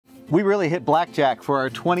We really hit blackjack for our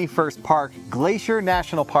 21st park, Glacier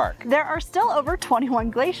National Park. There are still over 21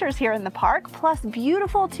 glaciers here in the park, plus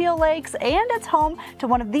beautiful teal lakes, and it's home to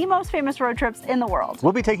one of the most famous road trips in the world.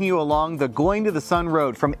 We'll be taking you along the Going to the Sun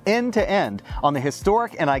Road from end to end on the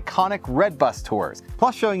historic and iconic Red Bus tours,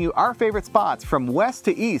 plus showing you our favorite spots from west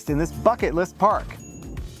to east in this bucket list park.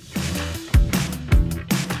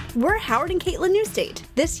 We're Howard and Katelyn Newstate.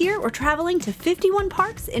 This year, we're traveling to 51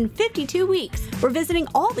 parks in 52 weeks. We're visiting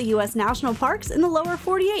all the U.S. national parks in the lower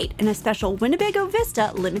 48 in a special Winnebago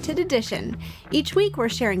Vista limited edition. Each week, we're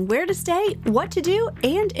sharing where to stay, what to do,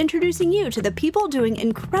 and introducing you to the people doing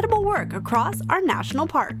incredible work across our national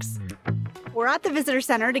parks. We're at the visitor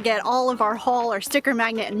center to get all of our haul, our sticker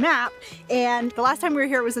magnet and map, and the last time we were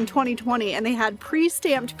here was in 2020, and they had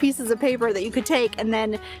pre-stamped pieces of paper that you could take and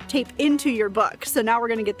then tape into your book. So now we're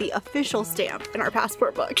going to get the official stamp in our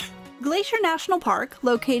passport book. Glacier National Park,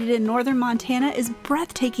 located in northern Montana, is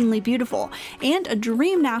breathtakingly beautiful and a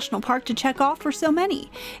dream national park to check off for so many.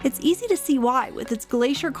 It's easy to see why, with its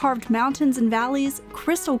glacier-carved mountains and valleys,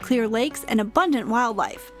 crystal clear lakes, and abundant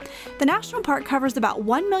wildlife. The national park covers about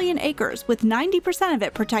 1 million acres, with 90% of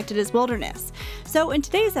it protected as wilderness. So in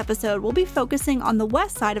today's episode, we'll be focusing on the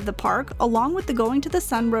west side of the park, along with the Going to the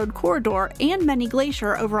Sun Road corridor and Many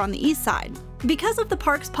Glacier over on the east side. Because of the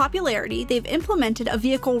park's popularity, they've implemented a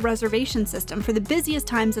vehicle reservation system for the busiest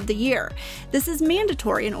times of the year. This is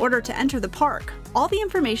mandatory in order to enter the park. All the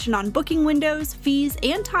information on booking windows, fees,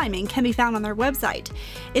 and timing can be found on their website.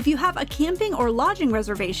 If you have a camping or lodging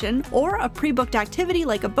reservation or a pre-booked activity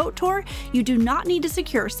like a boat tour, you do not need to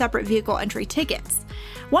secure separate vehicle entry tickets.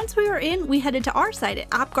 Once we were in, we headed to our site at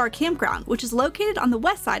Apgar Campground, which is located on the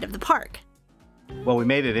west side of the park. Well, we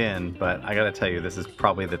made it in, but I gotta tell you, this is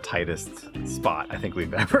probably the tightest spot I think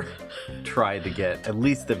we've ever tried to get at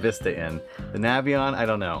least the vista in. The Navion, I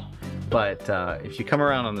don't know. But if you come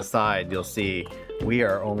around on the side, you'll see we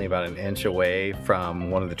are only about an inch away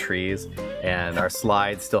from one of the trees, and our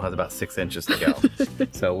slide still has about 6 inches to go.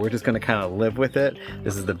 So we're just gonna kind of live with it.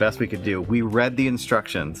 This is the best we could do. We read the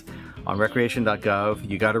instructions on recreation.gov.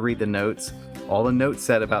 You gotta read the notes. All the notes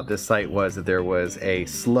said about this site was that there was a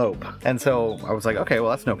slope. And so I was like, okay, well,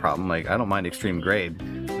 that's no problem. Like, I don't mind extreme grade.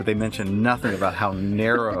 But they mentioned nothing about how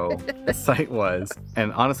narrow the site was.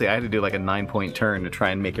 And honestly, I had to do like a 9-point turn to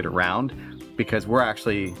try and make it around, because we're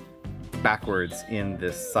actually backwards in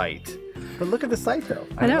this site. But look at the site though.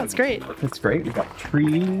 I know, it's great. It's great. We've got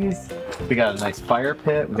trees. We got a nice fire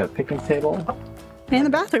pit. We got a picnic table. And the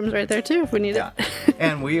bathroom's right there too, if we need it.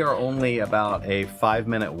 And we are only about a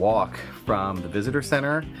 5-minute walk from the visitor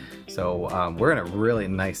center. So we're in a really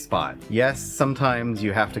nice spot. Yes, sometimes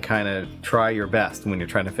you have to kind of try your best when you're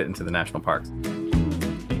trying to fit into the national parks.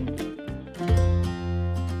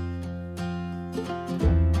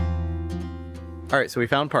 All right, so we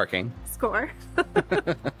found parking. Score.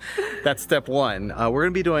 That's step one. We're going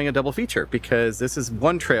to be doing a double feature because this is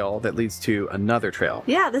one trail that leads to another trail.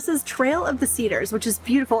 Yeah, this is Trail of the Cedars, which is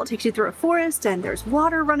beautiful. It takes you through a forest and there's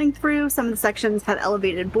water running through. Some of the sections have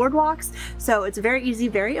elevated boardwalks, so it's very easy,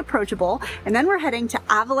 very approachable. And then we're heading to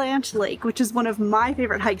Avalanche Lake, which is one of my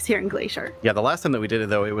favorite hikes here in Glacier. Yeah, the last time that we did it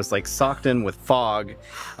though, it was like socked in with fog.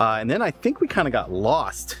 And then I think we kind of got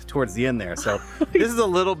lost towards the end there. So this is a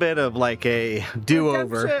little bit of like a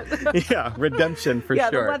do-over. Yeah, redemption for sure. Yeah,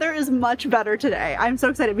 the weather is much better today. I'm so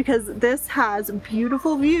excited because this has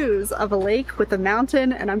beautiful views of a lake with a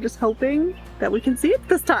mountain, and I'm just hoping that we can see it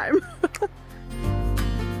this time.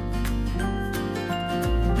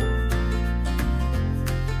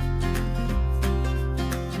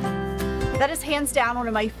 That is hands down one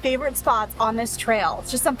of my favorite spots on this trail.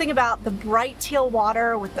 It's just something about the bright teal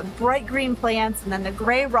water with the bright green plants and then the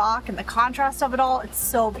gray rock and the contrast of it all. It's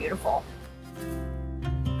so beautiful.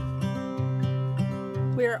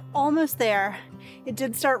 We're almost there. It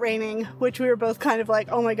did start raining, which we were both kind of like,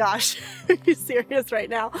 oh my gosh, are you serious right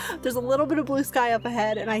now? There's a little bit of blue sky up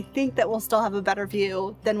ahead, and I think that we'll still have a better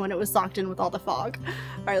view than when it was socked in with all the fog.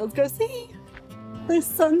 All right, let's go see. The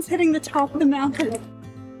sun's hitting the top of the mountain.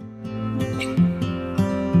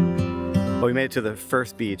 Well, we made it to the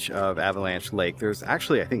first beach of Avalanche Lake. There's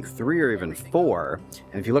actually, I think, 3 or even 4.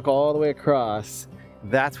 And if you look all the way across,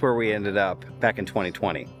 that's where we ended up back in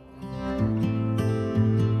 2020.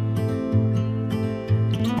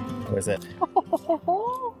 What is it?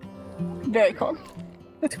 Very cold.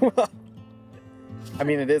 I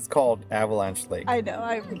mean, it is called Avalanche Lake. I know,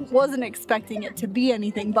 I wasn't expecting it to be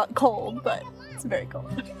anything but cold, but it's very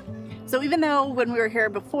cold. So even though when we were here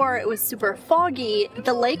before it was super foggy,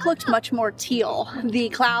 the lake looked much more teal. The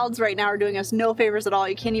clouds right now are doing us no favors at all.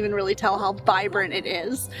 You can't even really tell how vibrant it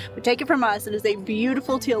is. But take it from us, it is a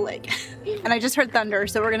beautiful teal lake. And I just heard thunder,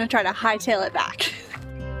 so we're gonna try to hightail it back.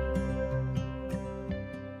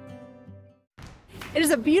 It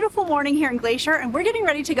is a beautiful morning here in Glacier, and we're getting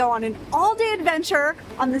ready to go on an all-day adventure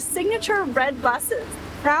on the signature red buses.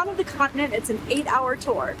 Crown of the Continent, it's an 8-hour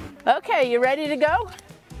tour. Okay, you ready to go?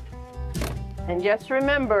 And just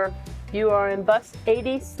remember, you are in bus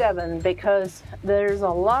 87 because there's a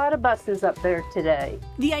lot of buses up there today.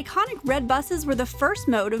 The iconic red buses were the first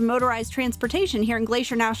mode of motorized transportation here in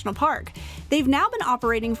Glacier National Park. They've now been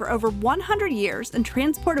operating for over 100 years and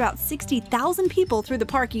transport about 60,000 people through the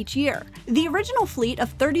park each year. The original fleet of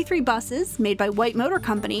 33 buses, made by White Motor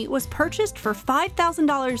Company, was purchased for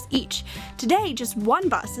 $5,000 each. Today, just one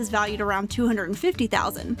bus is valued around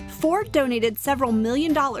 $250,000. Ford donated several $1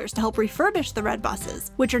 million to help refurbish the red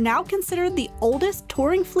buses, which are now considered the oldest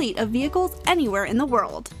touring fleet of vehicles anywhere in the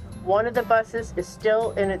world. One of the buses is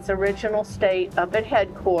still in its original state up at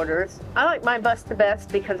headquarters. I like my bus the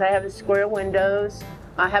best because I have the square windows,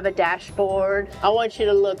 I have a dashboard. I want you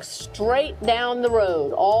to look straight down the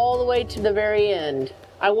road, all the way to the very end.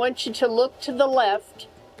 I want you to look to the left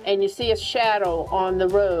and you see a shadow on the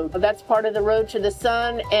road. That's part of the road to the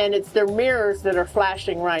sun, and it's their mirrors that are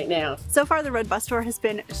flashing right now. So far, the red bus tour has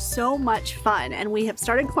been so much fun, and we have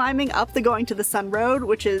started climbing up the Going to the Sun road,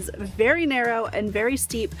 which is very narrow and very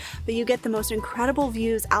steep, but you get the most incredible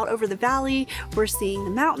views out over the valley. We're seeing the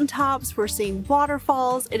mountaintops, we're seeing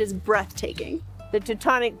waterfalls. It is breathtaking. The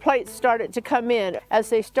tectonic plates started to come in. As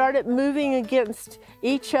they started moving against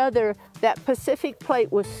each other, that Pacific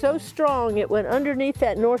plate was so strong it went underneath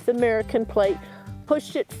that North American plate,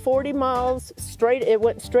 pushed it 40 miles straight, it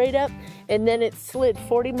went straight up, and then it slid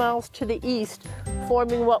 40 miles to the east,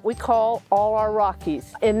 forming what we call all our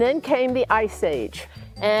Rockies. And then came the Ice Age.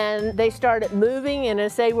 And they started moving, and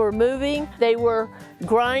as they were moving, they were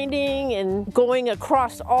grinding and going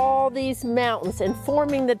across all these mountains and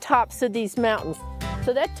forming the tops of these mountains.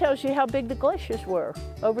 So that tells you how big the glaciers were,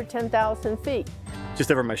 over 10,000 feet.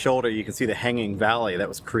 Just over my shoulder, you can see the hanging valley that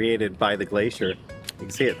was created by the glacier. You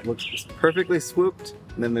can see it looks perfectly swooped,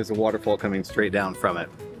 and then there's a waterfall coming straight down from it.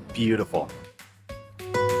 Beautiful.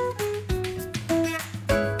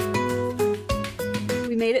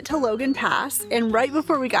 We made it to Logan Pass, and right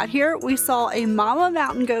before we got here, we saw a mama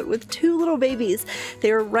mountain goat with 2 little babies.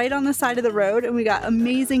 They were right on the side of the road, and we got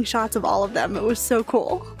amazing shots of all of them. It was so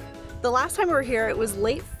cool. The last time we were here, it was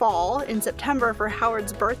late fall in September for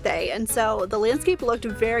Howard's birthday, and so the landscape looked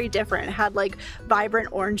very different. It had like vibrant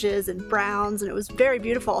oranges and browns, and it was very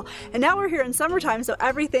beautiful. And now we're here in summertime, so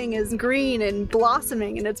everything is green and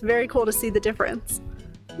blossoming, and it's very cool to see the difference.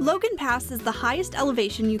 Logan Pass is the highest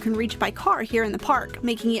elevation you can reach by car here in the park,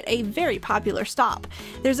 making it a very popular stop.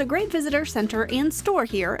 There's a great visitor center and store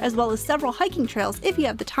here, as well as several hiking trails if you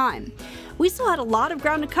have the time. We still had a lot of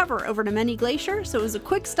ground to cover over to Many Glacier, so it was a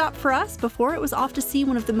quick stop for us before it was off to see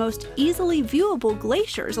one of the most easily viewable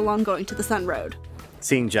glaciers along Going to the Sun Road.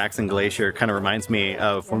 Seeing Jackson Glacier kind of reminds me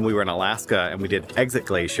of when we were in Alaska and we did Exit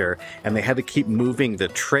Glacier, and they had to keep moving the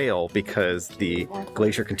trail because the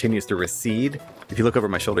glacier continues to recede. If you look over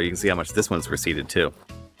my shoulder, you can see how much this one's receded too.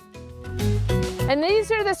 And these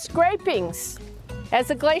are the scrapings. As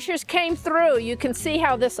the glaciers came through, you can see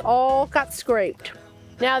how this all got scraped.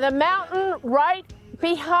 Now the mountain right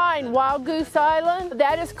behind Wild Goose Island,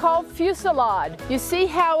 that is called Fusillade. You see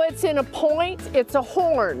how it's in a point? It's a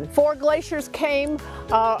horn. 4 glaciers came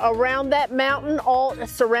around that mountain, all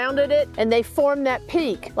surrounded it, and they formed that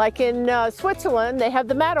peak. Like in Switzerland, they have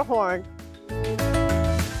the Matterhorn.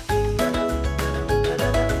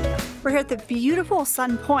 We're here at the beautiful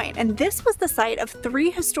Sun Point, and this was the site of 3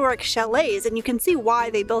 historic chalets, and you can see why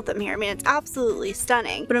they built them here. I mean, it's absolutely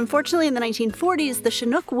stunning. But unfortunately, in the 1940s, the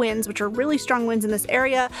Chinook winds, which are really strong winds in this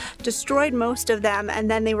area, destroyed most of them, and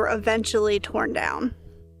then they were eventually torn down.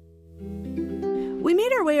 We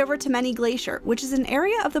made our way over to Many Glacier, which is an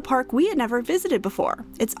area of the park we had never visited before.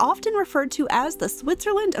 It's often referred to as the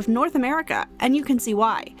Switzerland of North America, and you can see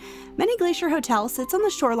why. Many Glacier Hotel sits on the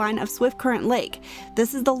shoreline of Swift Current Lake.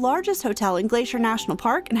 This is the largest hotel in Glacier National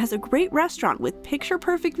Park and has a great restaurant with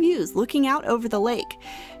picture-perfect views looking out over the lake.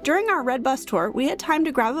 During our red bus tour, we had time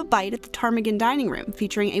to grab a bite at the Ptarmigan Dining Room,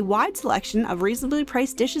 featuring a wide selection of reasonably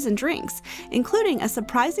priced dishes and drinks, including a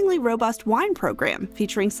surprisingly robust wine program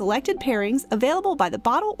featuring selected pairings available by the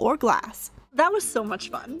bottle or glass. That was so much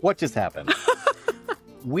fun. What just happened?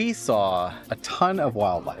 We saw a ton of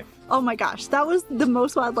wildlife Oh my gosh, that was the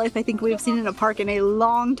most wildlife I think we've seen in a park in a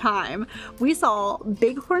long time. We saw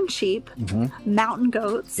bighorn sheep, mountain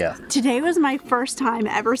goats. Yeah. Today was my first time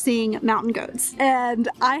ever seeing mountain goats. And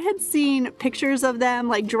I had seen pictures of them,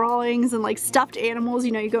 like drawings and like stuffed animals.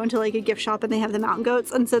 You know, you go into like a gift shop and they have the mountain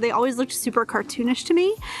goats. And so they always looked super cartoonish to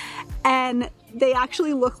me. And they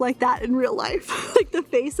actually look like that in real life. Like the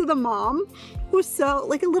face of the mom was so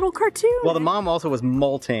like a little cartoon. Well, the mom also was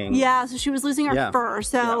molting. Yeah, so she was losing her fur.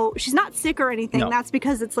 So she's not sick or anything. No. That's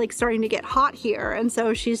because it's like starting to get hot here. And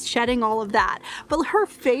so she's shedding all of that. But her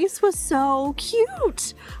face was so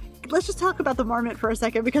cute. Let's just talk about the marmot for a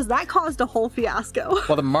second because that caused a whole fiasco.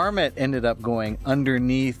 Well, the marmot ended up going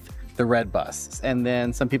underneath the red bus. And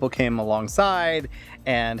then some people came alongside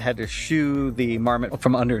and had to shoo the marmot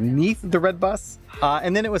from underneath the red bus.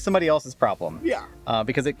 And then it was somebody else's problem. Yeah.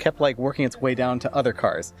 Because it kept like working its way down to other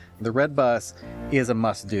cars. The red bus is a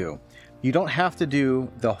must do. You don't have to do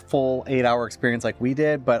the full 8-hour experience like we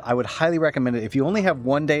did, but I would highly recommend it. If you only have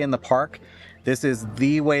one day in the park, this is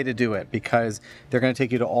the way to do it because they're going to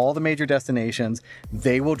take you to all the major destinations.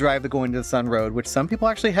 They will drive the Going to the Sun Road, which some people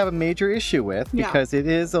actually have a major issue with because it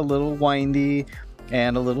is a little windy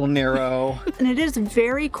and a little narrow. And it is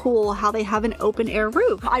very cool how they have an open air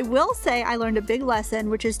roof. I will say I learned a big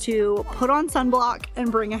lesson, which is to put on sunblock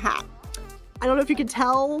and bring a hat. I don't know if you can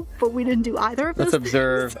tell, but we didn't do either of Let's those.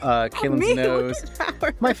 observe Katelyn's nose.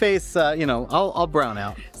 My face, you know, I'll brown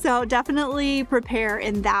out. So definitely prepare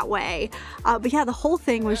in that way. But yeah, the whole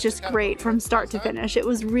thing was just great from start to finish. It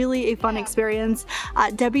was really a fun experience.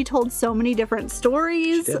 Debbie told so many different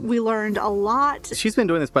stories. We learned a lot. She's been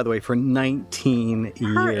doing this, by the way, for 19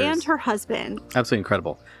 years. Her and her husband. Absolutely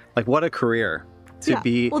incredible. Like, what a career. To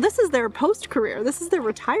be... Well, this is their post-career. This is their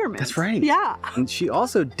retirement. That's right. Yeah. And she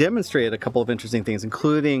also demonstrated a couple of interesting things,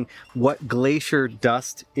 including what glacier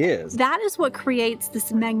dust is. That is what creates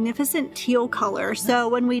this magnificent teal color. So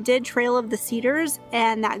when we did Trail of the Cedars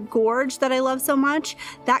and that gorge that I love so much,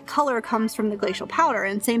 that color comes from the glacial powder.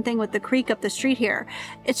 And same thing with the creek up the street here.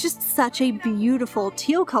 It's just such a beautiful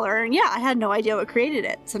teal color. And yeah, I had no idea what created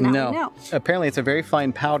it. So now we know. Apparently it's a very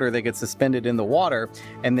fine powder that gets suspended in the water,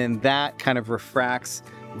 and then that kind of refracts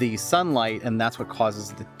the sunlight, and that's what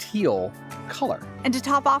causes the teal color. And to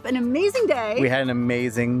top off an amazing day, we had an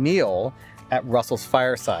amazing meal at Russell's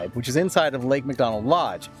Fireside, which is inside of Lake McDonald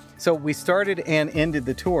Lodge. So we started and ended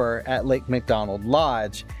the tour at Lake McDonald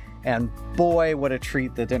Lodge, and boy, what a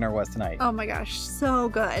treat the dinner was tonight. Oh my gosh, so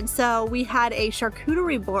good. So we had a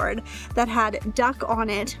charcuterie board that had duck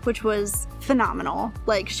on it, which was phenomenal.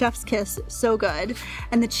 Like chef's kiss, so good.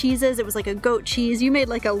 And the cheeses, it was like a goat cheese. You made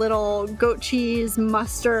like a little goat cheese,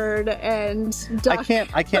 mustard, and duck.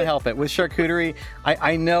 I can't help it. With charcuterie,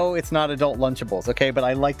 I know it's not adult Lunchables, okay? But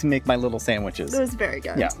I like to make my little sandwiches. It was very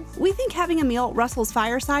good. Yeah. We think having a meal at Russell's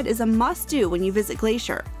Fireside is a must-do when you visit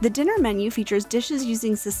Glacier. The dinner menu features dishes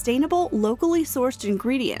using sustainable, locally sourced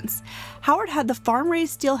ingredients. Howard had the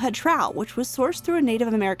farm-raised steelhead trout, which was sourced through a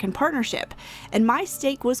Native American partnership, and my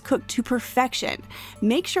steak was cooked to perfection.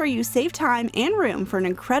 Make sure you save time and room for an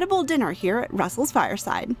incredible dinner here at Russell's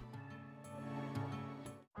Fireside.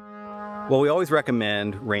 Well, we always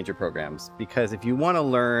recommend ranger programs because if you want to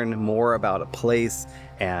learn more about a place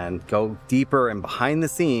and go deeper and behind the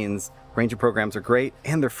scenes, ranger programs are great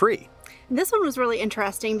and they're free. This one was really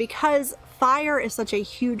interesting because fire is such a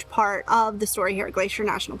huge part of the story here at Glacier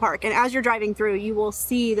National Park. And as you're driving through, you will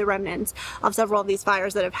see the remnants of several of these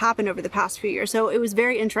fires that have happened over the past few years. So it was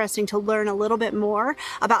very interesting to learn a little bit more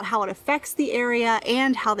about how it affects the area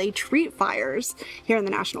and how they treat fires here in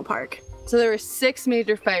the national park. So there were 6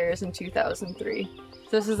 major fires in 2003. So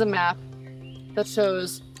this is a map that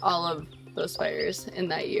shows all of those fires in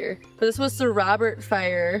that year. But this was the Robert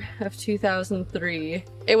Fire of 2003.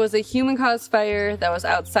 It was a human-caused fire that was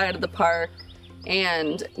outside of the park,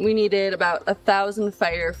 and we needed about 1,000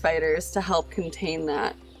 firefighters to help contain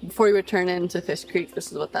that. Before we would turn into Fish Creek,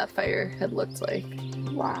 this is what that fire had looked like.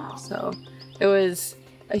 Wow. So it was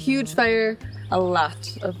a huge fire, a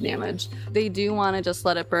lot of damage. They do want to just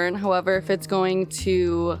let it burn. However, if it's going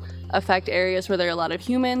to affect areas where there are a lot of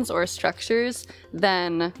humans or structures,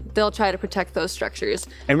 then they'll try to protect those structures.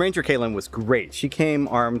 And Ranger Katelyn was great. She came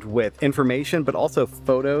armed with information, but also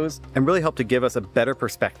photos, and really helped to give us a better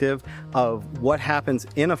perspective of what happens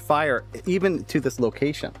in a fire, even to this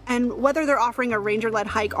location. And whether they're offering a ranger-led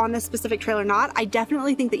hike on this specific trail or not, I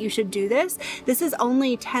definitely think that you should do this. This is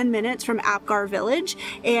only 10 minutes from Apgar Village,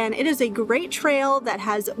 and it is a great trail that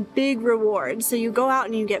has big rewards. So you go out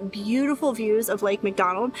and you get beautiful views of Lake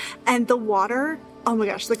McDonald, and the water, oh my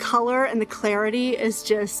gosh, the color and the clarity is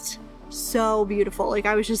just so beautiful. Like,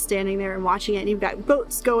 I was just standing there and watching it, and you've got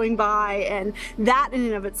boats going by, and that in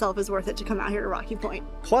and of itself is worth it to come out here to Rocky Point.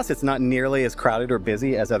 Plus, it's not nearly as crowded or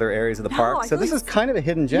busy as other areas of the park, so this is kind of a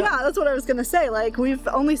hidden gem. Yeah, that's what I was gonna say. Like, we've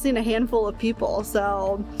only seen a handful of people,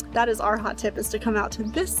 so that is our hot tip, is to come out to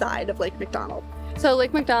this side of Lake McDonald. So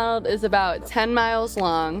Lake McDonald is about 10 miles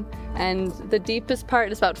long, and the deepest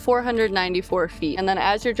part is about 494 feet. And then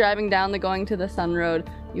as you're driving down the Going to the Sun Road,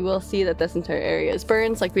 you will see that this entire area is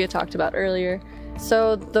burns, like we had talked about earlier.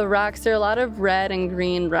 So the rocks, there are a lot of red and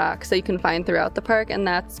green rocks that you can find throughout the park, and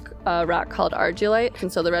that's a rock called argillite.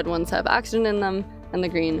 And so the red ones have oxygen in them, and the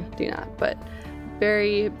green do not. But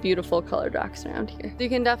very beautiful colored rocks around here. You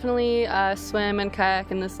can definitely swim and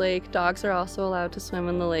kayak in this lake. Dogs are also allowed to swim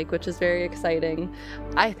in the lake, which is very exciting.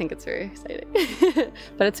 I think it's very exciting.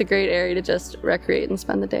 But it's a great area to just recreate and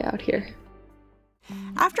spend the day out here.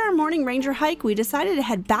 After our morning ranger hike, we decided to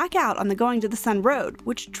head back out on the Going to the Sun Road,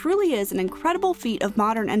 which truly is an incredible feat of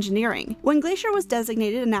modern engineering. When Glacier was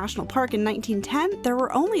designated a national park in 1910, there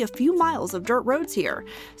were only a few miles of dirt roads here.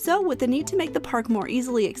 So with the need to make the park more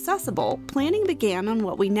easily accessible, planning began on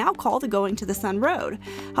what we now call the Going to the Sun Road.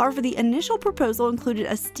 However, the initial proposal included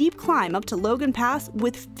a steep climb up to Logan Pass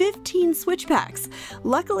with 15 switchbacks.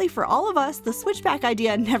 Luckily for all of us, the switchback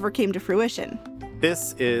idea never came to fruition.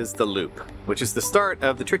 This is the loop, which is the start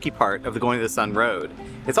of the tricky part of the Going to the Sun Road.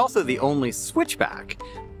 It's also the only switchback,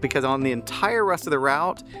 because on the entire rest of the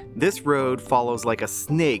route, this road follows like a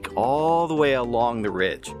snake all the way along the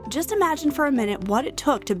ridge. Just imagine for a minute what it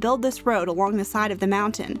took to build this road along the side of the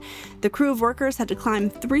mountain. The crew of workers had to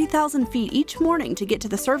climb 3,000 feet each morning to get to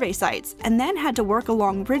the survey sites, and then had to work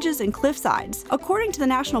along ridges and cliff sides. According to the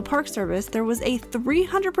National Park Service, there was a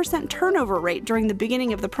 300% turnover rate during the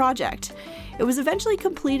beginning of the project. It was eventually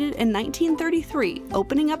completed in 1933,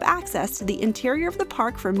 opening up access to the interior of the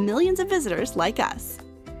park for millions of visitors like us.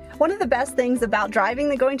 One of the best things about driving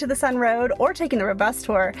the Going to the Sun Road or taking the robust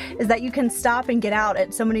tour is that you can stop and get out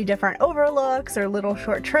at so many different overlooks or little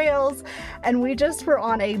short trails. And we just were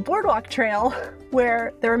on a boardwalk trail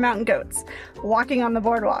where there were mountain goats walking on the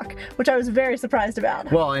boardwalk, which I was very surprised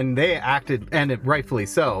about. Well, and they acted, and rightfully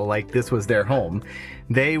so, like this was their home.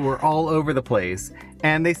 They were all over the place,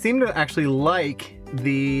 and they seemed to actually like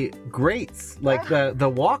the grates, like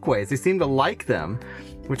the walkways. They seemed to like them,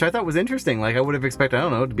 which I thought was interesting. Like, I would have expected, I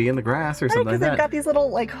don't know, to be in the grass or something like that. Because they've got these little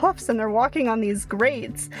like hoofs and they're walking on these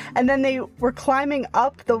grates, and then they were climbing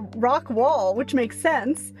up the rock wall, which makes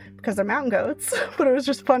sense because they're mountain goats. But it was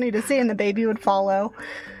just funny to see, and the baby would follow.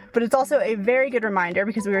 But it's also a very good reminder,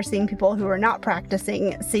 because we were seeing people who are not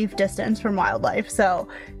practicing safe distance from wildlife. So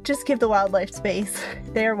just give the wildlife space.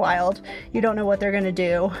 They're wild. You don't know what they're going to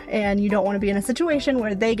do, and you don't want to be in a situation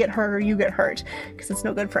where they get hurt or you get hurt, because it's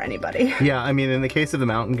no good for anybody. Yeah, I mean, in the case of the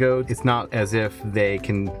mountain goat, it's not as if they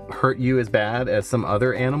can hurt you as bad as some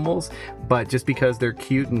other animals, but just because they're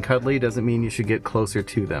cute and cuddly doesn't mean you should get closer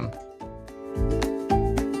to them.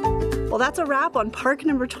 Well, that's a wrap on park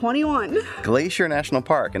number 21. Glacier National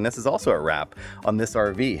Park, and this is also a wrap on this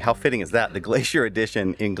RV. How fitting is that? The Glacier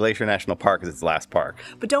edition in Glacier National Park is its last park.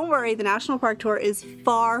 But don't worry, the National Park Tour is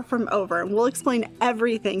far from over, and we'll explain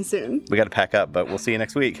everything soon. We got to pack up, but we'll see you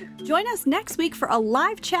next week. Join us next week for a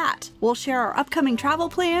live chat. We'll share our upcoming travel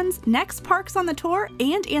plans, next parks on the tour,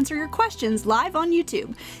 and answer your questions live on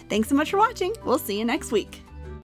YouTube. Thanks so much for watching. We'll see you next week.